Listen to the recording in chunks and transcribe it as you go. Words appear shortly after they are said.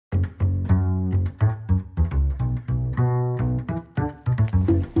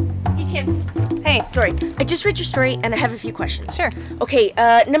Hey. Sorry, I just read your story and I have a few questions. Sure. Okay,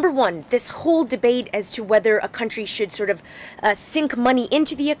 number one, this whole debate as to whether a country should sort of sink money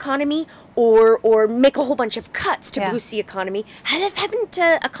into the economy or make a whole bunch of cuts to boost the economy. Haven't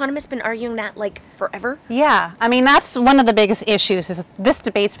economists been arguing that like forever? Yeah, I mean, that's one of the biggest issues is this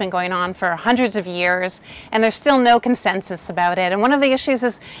debate's been going on for hundreds of years and there's still no consensus about it. And one of the issues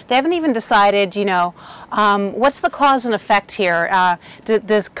is they haven't even decided, you know, what's the cause and effect here?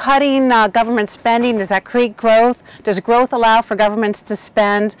 Does cutting government spending, does that create growth? Does growth allow for governments to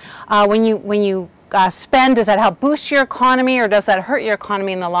spend? When you spend, does that help boost your economy or does that hurt your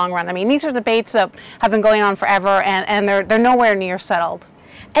economy in the long run? I mean, these are debates that have been going on forever and they're nowhere near settled.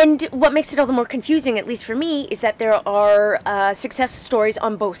 And what makes it all the more confusing, at least for me, is that there are success stories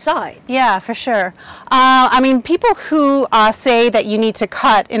on both sides. Yeah, for sure. I mean, people who say that you need to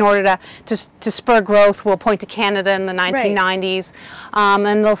cut in order to spur growth will point to Canada in the 1990s. Right.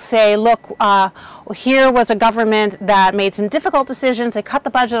 And they'll say, look, here was a government that made some difficult decisions. They cut the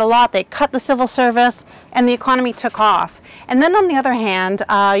budget a lot. They cut the civil service, and the economy took off. And then on the other hand,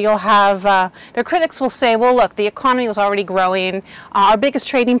 you'll have their critics will say, well, look, the economy was already growing. Our biggest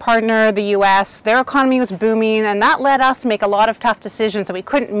trading partner, the U.S., their economy was booming, and that led us to make a lot of tough decisions that we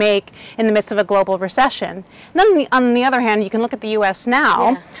couldn't make in the midst of a global recession. And then on the other hand, you can look at the U.S.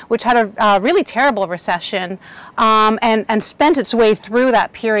 now, which had a really terrible recession and spent its way through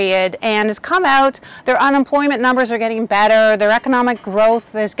that period and has come out. Their unemployment numbers are getting better. Their economic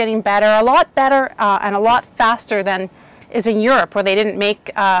growth is getting better, a lot better and a lot faster than is in Europe, where they didn't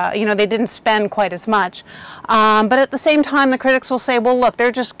make, you know, they didn't spend quite as much. But at the same time, the critics will say, well, look,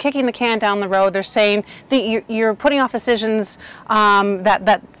 they're just kicking the can down the road. They're saying that you're putting off decisions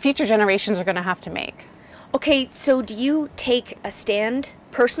that future generations are going to have to make. Okay, so do you take a stand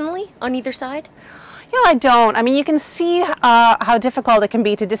personally on either side? You know, I don't. I mean, you can see how difficult it can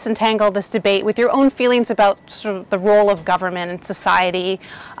be to disentangle this debate with your own feelings about sort of the role of government in society.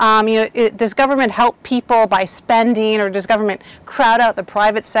 You know, does government help people by spending, or does government crowd out the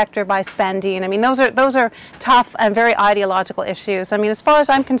private sector by spending? I mean, those are tough and very ideological issues. I mean, as far as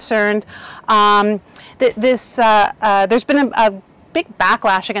I'm concerned, there's been a big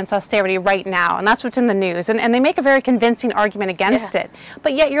backlash against austerity right now, and that's what's in the news, and they make a very convincing argument against it,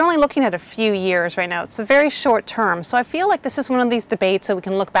 but yet you're only looking at a few years right now. It's a very short term, so I feel like this is one of these debates that we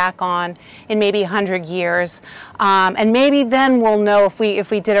can look back on in maybe 100 years, and maybe then we'll know if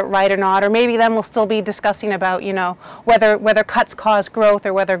we did it right or not, or maybe then we'll still be discussing about, you know, whether cuts cause growth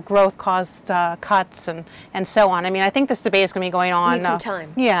or whether growth caused cuts and so on. I mean, I think this debate is going to be going on. We need some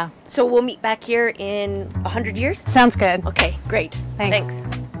time. Yeah. So we'll meet back here in 100 years? Sounds good. Okay, great. Thanks.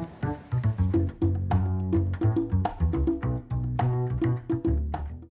 Thanks.